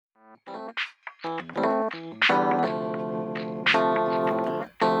Hey,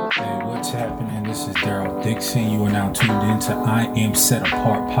 what's happening? This is Daryl Dixon. You are now tuned in to I Am Set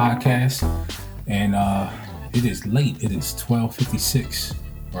Apart podcast. And it is late. It is 12:56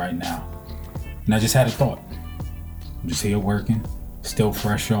 right now. And I just had a thought. I'm just here working, still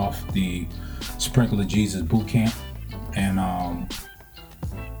fresh off the Sprinkle of Jesus boot camp. And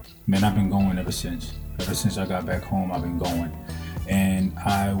man, I've been going ever since. Ever since I got back home, I've been going. And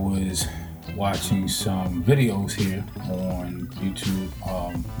I was watching some videos here on YouTube.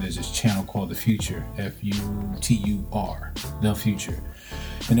 There's this channel called The Future, F-U-T-U-R, The Future.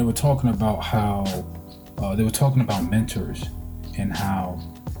 And they were talking about how, mentors and how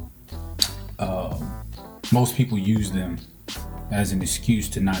most people use them as an excuse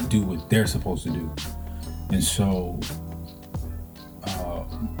to not do what they're supposed to do. And so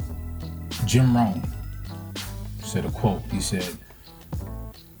Jim Rohn said a quote. He said,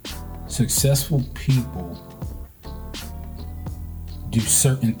 "Successful people do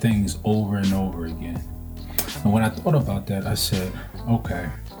certain things over and over again." And when I thought about that, I said, okay,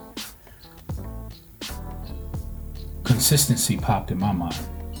 consistency popped in my mind.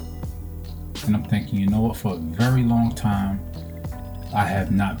 And I'm thinking, you know what, for a very long time, I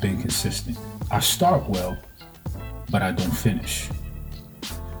have not been consistent. I start well, but I don't finish.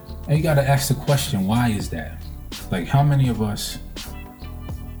 And you got to ask the question, why is that? Like, how many of us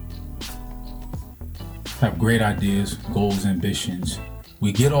have great ideas, goals, ambitions?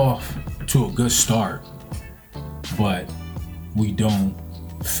 We get off to a good start, but we don't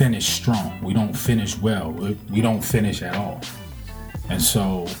finish strong. We don't finish well. We don't finish at all. And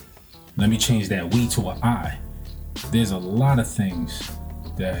so let me change that we to an I. There's a lot of things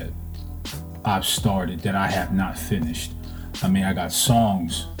that I've started that I have not finished. I mean, I got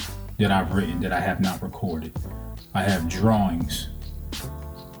songs that I've written that I have not recorded. I have drawings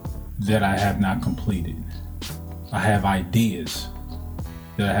that I have not completed. I have ideas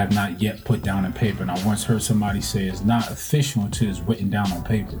that I have not yet put down on paper. And I once heard somebody say it's not official until it's written down on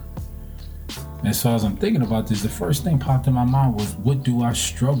paper. And so as I'm thinking about this, the first thing popped in my mind was, what do I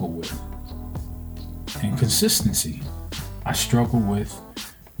struggle with? And consistency. I struggle with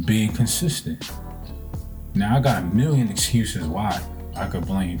being consistent. Now, I got a million excuses why. I could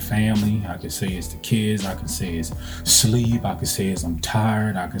blame family. I could say it's the kids. I could say it's sleep. I could say it's I'm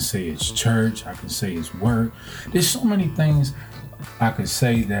tired. I could say it's church. I could say it's work. There's so many things I could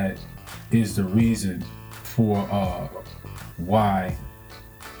say that is the reason for why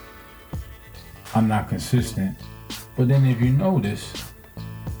I'm not consistent. But then if you notice,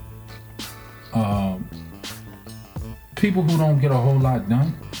 people who don't get a whole lot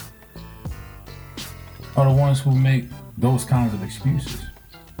done are the ones who make those kinds of excuses.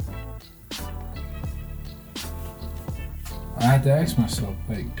 I had to ask myself,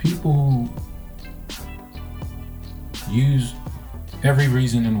 like, people who use every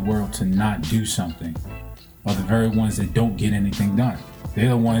reason in the world to not do something are the very ones that don't get anything done. They're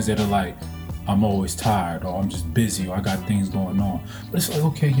the ones that are like, I'm always tired, or I'm just busy, or I got things going on. But it's like,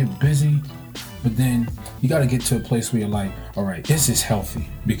 okay, you're busy, but then you got to get to a place where you're like, all right, is this healthy?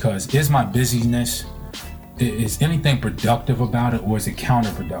 Because is my busyness, is anything productive about it, or is it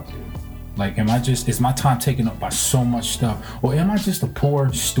counterproductive? Like, is my time taken up by so much stuff, or am I just a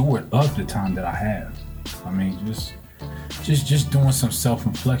poor steward of the time that I have? I mean, just doing some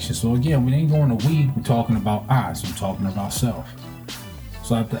self-reflection. So again, we ain't going to we're talking about I, so I'm talking about self.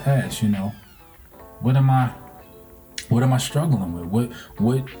 So I have to ask, what am I struggling with?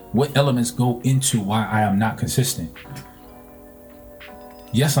 What elements go into why I am not consistent?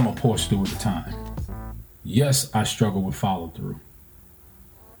 Yes, I'm a poor steward of time. Yes, I struggle with follow through.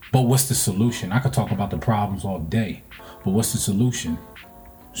 But what's the solution? I could talk about the problems all day, but what's the solution?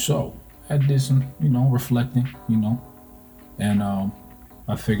 So I did some, reflecting, and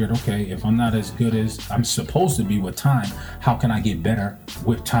I figured, okay, if I'm not as good as I'm supposed to be with time, how can I get better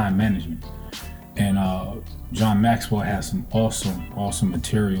with time management? And John Maxwell has some awesome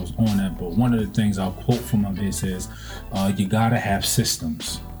materials on that. But one of the things I'll quote from him is you gotta have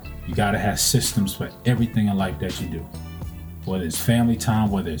systems. You gotta have systems for everything in life that you do. Whether it's family time,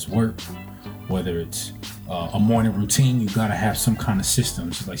 whether it's work, whether it's a morning routine, you gotta have some kind of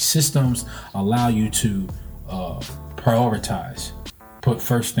systems. Like, systems allow you to prioritize, put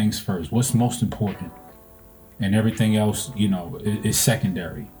first things first. What's most important, and everything else, is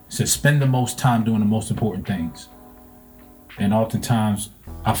secondary. So spend the most time doing the most important things. And oftentimes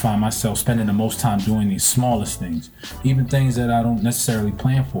I find myself spending the most time doing these smallest things, even things that I don't necessarily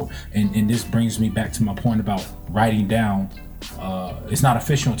plan for. And this brings me back to my point about writing down. It's not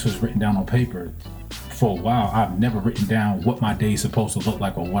official until it's written down on paper. For a while, I've never written down what my day is supposed to look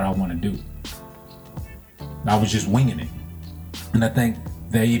like or what I want to do. I was just winging it. And I think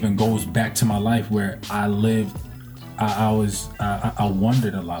that even goes back to my life where I lived. I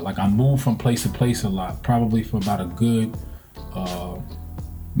wondered a lot. Like, I moved from place to place a lot, probably for about a good,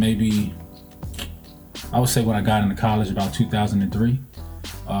 maybe, I would say when I got into college, about 2003.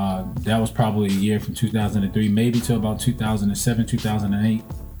 That was probably a year from 2003, maybe to about 2007, 2008.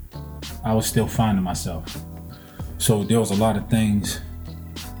 I was still finding myself. So there was a lot of things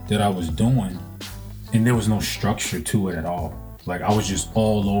that I was doing, and there was no structure to it at all. Like, I was just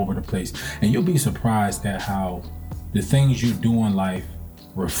all over the place. And you'll be surprised at how the things you do in life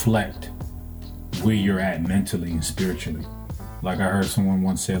reflect where you're at mentally and spiritually. Like, I heard someone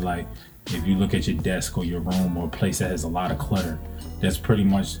once say, like, if you look at your desk or your room or a place that has a lot of clutter, that's pretty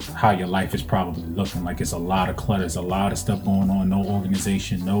much how your life is probably looking. Like, it's a lot of clutter, it's a lot of stuff going on, no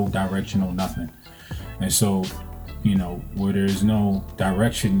organization, no direction, no nothing. And so, you know, where there's no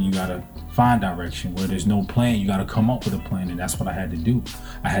direction, you gotta find direction. Where there's no plan, you gotta come up with a plan. And that's what I had to do.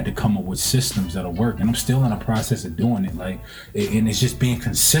 I had to come up with systems that'll work. And I'm still in the process of doing it. Like, and it's just being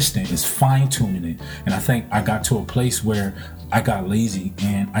consistent. It's fine tuning it. And I think I got to a place where I got lazy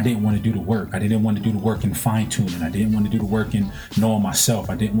and I didn't want to do the work. I didn't want to do the work in fine tuning. I didn't want to do the work in knowing myself.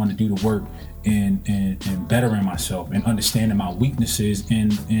 I didn't want to do the work in bettering myself and understanding my weaknesses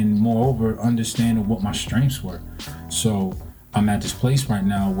and moreover understanding what my strengths were. So I'm at this place right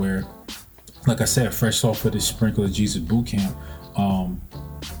now where, like I said, fresh off of this Sprinkle of Jesus boot camp,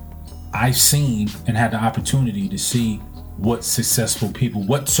 I've seen and had the opportunity to see what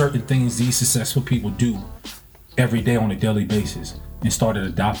certain things these successful people do every day on a daily basis, and started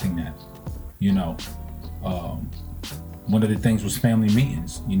adopting that. You know, one of the things was family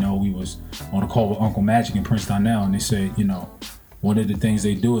meetings. You know, we was on a call with Uncle Magic and Prince Donnell, and they said, you know, one of the things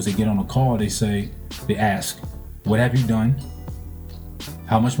they do is they get on a call, they ask, what have you done?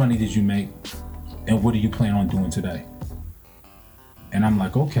 How much money did you make? And what do you plan on doing today? And I'm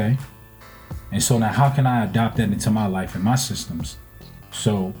like, okay. And so now how can I adopt that into my life and my systems?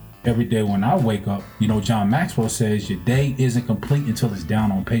 So every day when I wake up, you know, John Maxwell says your day isn't complete until it's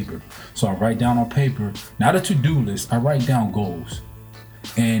down on paper. So I write down on paper, not a to-do list, I write down goals.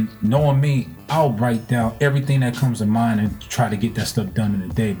 And knowing me, I'll write down everything that comes to mind and try to get that stuff done in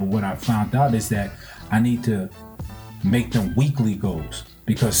a day. But what I found out is that I need to make them weekly goals,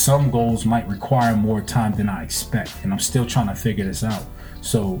 because some goals might require more time than I expect. And I'm still trying to figure this out.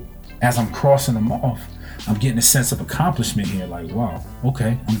 So as I'm crossing them off, I'm getting a sense of accomplishment here. Like, wow,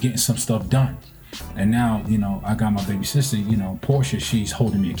 okay, I'm getting some stuff done. And now, you know, I got my baby sister, you know, Portia, she's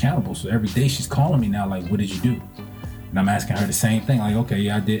holding me accountable. So every day she's calling me now, like, what did you do? And I'm asking her the same thing. Like, okay,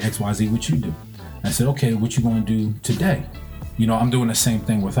 yeah, I did X, Y, Z, what you do? And I said, okay, what you gonna do today? You know, I'm doing the same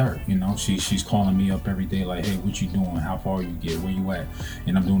thing with her. You know, she's calling me up every day, like, hey, what you doing? How far you get? Where you at?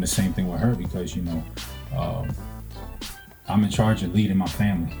 And I'm doing the same thing with her because, you know, I'm in charge of leading my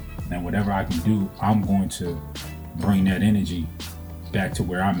family. And whatever I can do, I'm going to bring that energy back to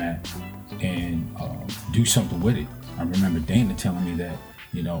where I'm at and do something with it. I remember Dana telling me that,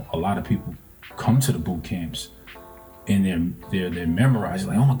 you know, a lot of people come to the boot camps and they're memorized,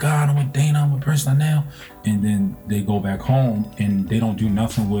 like, oh my God, I'm with Dana, I'm with Prince now. And then they go back home and they don't do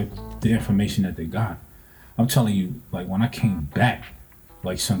nothing with the information that they got. I'm telling you, like, when I came back,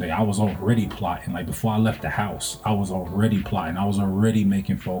 like Sunday, I was already plotting. Like, before I left the house, I was already plotting. I was already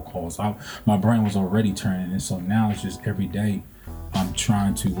making phone calls. My brain was already turning. And so now it's just every day I'm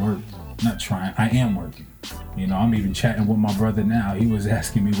trying to work. Not trying, I am working. You know, I'm even chatting with my brother now. He was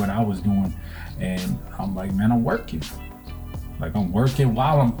asking me what I was doing. And I'm like, man, I'm working. Like, I'm working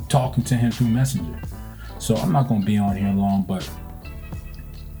while I'm talking to him through Messenger. So I'm not going to be on here long, but,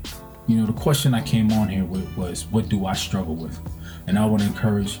 you know, the question I came on here with was, what do I struggle with? And I want to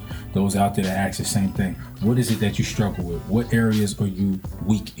encourage those out there to ask the same thing. What is it that you struggle with? What areas are you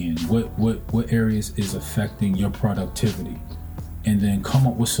weak in? What areas is affecting your productivity? And then come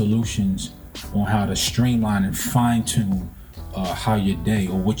up with solutions on how to streamline and fine tune how your day,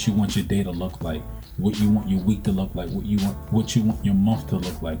 or what you want your day to look like, what you want your week to look like, what you want your month to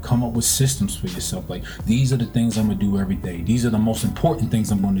look like. Come up with systems for yourself. Like, these are the things I'm gonna do every day. These are the most important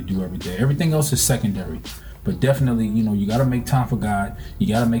things I'm going to do every day. Everything else is secondary. But definitely, you know, you got to make time for God. You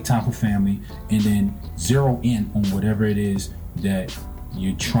got to make time for family, and then zero in on whatever it is that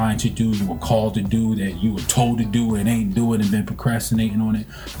you're trying to do, you were called to do, that you were told to do and ain't do it and been procrastinating on it.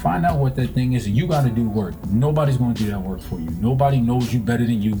 Find out what that thing is, and you got to do work. Nobody's going to do that work for you. Nobody knows you better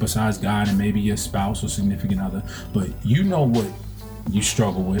than you besides God and maybe your spouse or significant other. But you know what you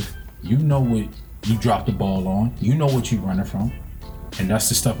struggle with. You know what you dropped the ball on. You know what you're running from. And that's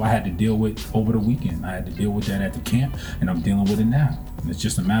the stuff I had to deal with over the weekend. I had to deal with that at the camp, and I'm dealing with it now. And it's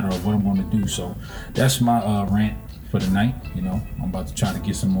just a matter of what I'm going to do. So that's my rant for the night. You know, I'm about to try to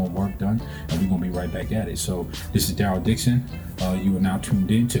get some more work done, and we're going to be right back at it. So this is Daryl Dixon. You are now tuned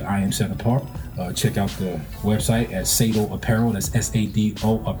in to I Am Set Apart. Check out the website at Sado Apparel. That's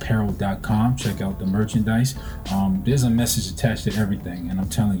SADO apparel.com. Check out the merchandise. There's a message attached to everything, and I'm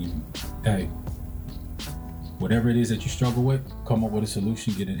telling you, hey, whatever it is that you struggle with, come up with a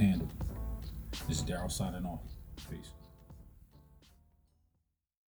solution, get it handled. This is Daryl signing off. Peace.